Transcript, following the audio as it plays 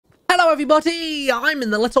Hello everybody, I'm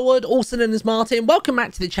InTheLittleWood, also known as Martin. Welcome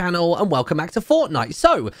back to the channel and welcome back to Fortnite.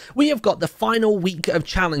 So, we have got the final week of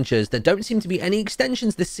challenges. There don't seem to be any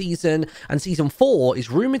extensions this season, and Season 4 is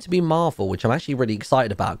rumoured to be Marvel, which I'm actually really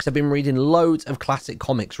excited about because I've been reading loads of classic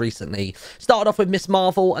comics recently. Started off with Miss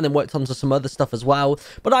Marvel and then worked on to some other stuff as well.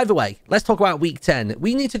 But either way, let's talk about Week 10.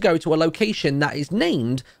 We need to go to a location that is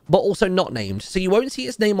named, but also not named. So you won't see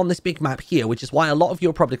its name on this big map here, which is why a lot of you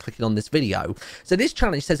are probably clicking on this video. So this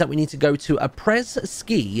challenge says that we need to go to Apres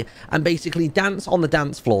Ski and basically dance on the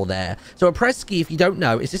dance floor there. So Apres Ski, if you don't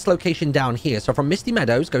know, is this location down here. So from Misty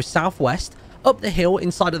Meadows, go southwest, up the hill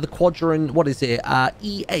inside of the quadrant, what is it,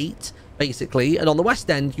 E8, basically, and on the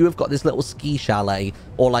west end you have got this little ski chalet,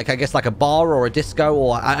 or like I guess like a bar or a disco,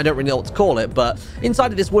 or I don't really know what to call it, but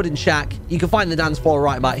inside of this wooden shack you can find the dance floor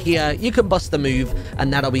right about here. You can bust the move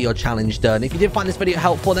and that'll be your challenge done. If you did find this video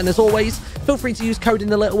helpful, then as always feel free to use code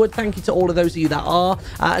InTheLittleWood. Thank you to all of those of you that are,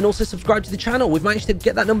 and also subscribe to the channel. We've managed to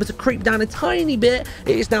get that number to creep down a tiny bit.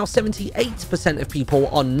 It is now 78% of people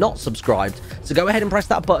are not subscribed, so go ahead and press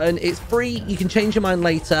that button. It's free, you can change your mind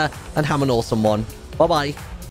later, and have an awesome one. Bye bye.